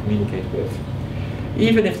to communicate with.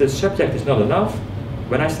 Even if the subject is not enough,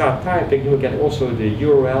 when I start typing, you will get also the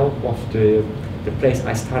URL of the place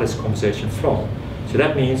I started this conversation from. So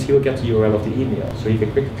that means he will get the URL of the email. So you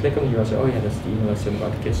can quickly click on the URL and say, oh yeah, that's the email I sent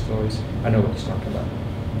about the kids' toys. I know what he's talking about.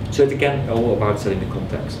 So it's again all about setting the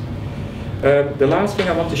context. The last thing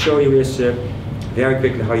I want to show you is very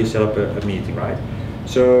quickly how you set up a meeting, right?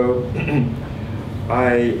 So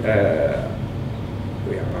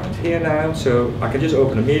we are around here now, so I can just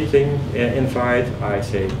open a meeting, invite, I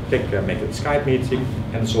say click make a Skype meeting,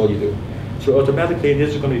 and that's all you do. So automatically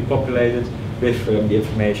this is going to be populated with the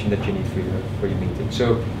information that you need for your meeting.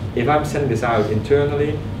 So if I'm sending this out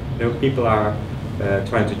internally, people are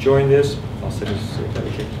trying to join this. I'll send this to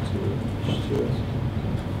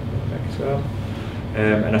back as well.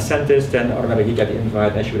 And I send this, then automatically you get the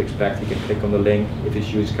invite as you would expect. You can click on the link. If it's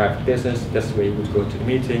used Skype for Business, that's the way you would go to the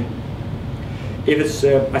meeting. If it's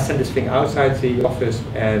I send this thing outside the office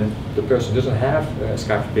and the person doesn't have a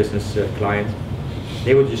Skype for Business client,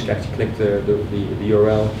 they would just actually click the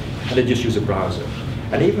URL and they just use a browser.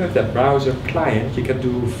 And even with that browser client, you can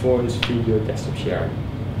do voice, video, desktop sharing.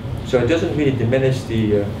 So it doesn't really diminish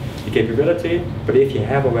the capability, but if you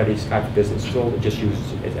have already Skype for Business installed, it just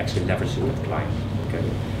uses it actually leverages it with the client. Okay.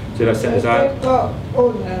 So if I send this out. If they've got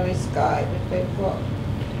ordinary Skype, if they've got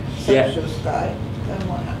social Skype, then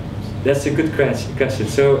what happens? That's a good question.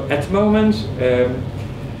 So at the moment,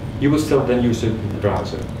 you will still then use the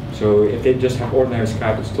browser. So if they just have ordinary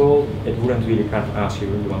Skype installed, it wouldn't really kind of ask you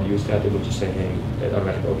if you want to use that. It will just say, hey, it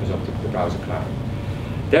automatically opens up the browser client.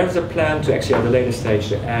 There is a plan to actually at a later stage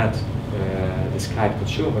to add the Skype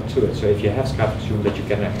consumer to it. So if you have Skype consumer, that you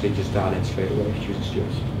can actually just dial in straight away if you use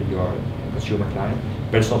your consumer client,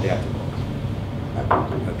 but it's not there at the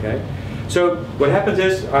moment. Okay. So what happens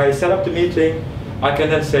is I set up the meeting. I can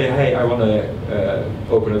then say, hey, I want to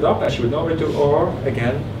open it up as you would normally do, or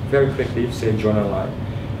again, very quickly say join online.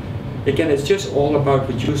 Again, it's just all about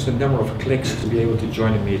reducing the number of clicks to be able to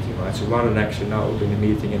join a meeting, right? So rather than actually now opening a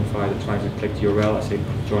meeting invite and trying to click the URL, I say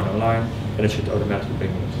join online, and it should automatically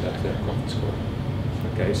bring me to that conference call.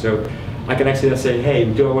 Okay, so I can actually then say, hey,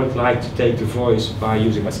 do I would like to take the voice by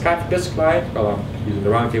using my Skype for Business client? Well, I'm using the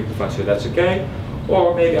roundtable device, so that's okay.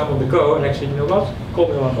 Or maybe I'm on the go, and actually, you know what? Call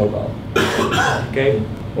me on mobile. Okay,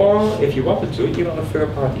 or if you wanted to, even on a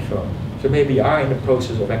third-party phone. So maybe you are in the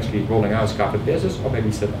process of actually rolling out Skype for Business, or maybe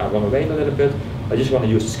you said, I want to wait a little bit, I just want to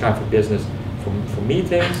use Skype for Business for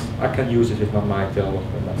meetings. I can use it with my Mytel or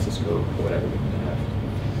my Cisco or whatever we can have.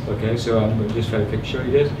 Okay, so I'm going to just very quickly show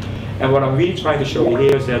you this. And what I'm really trying to show you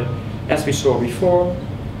here is that, as we saw before,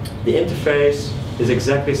 the interface is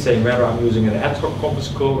exactly the same whether I'm using an ad hoc conference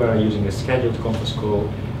call, whether I'm using a scheduled conference call,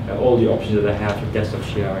 all the options that I have with desktop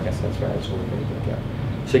sharing, etc. It's all really good there.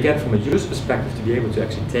 So again, from a user perspective, to be able to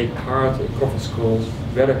actually take part in conference calls,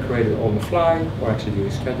 whether created on the fly or actually doing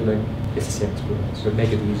scheduling, it's the same experience. So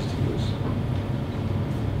make it easy to use.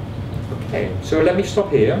 Okay, so let me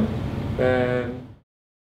stop here. Um,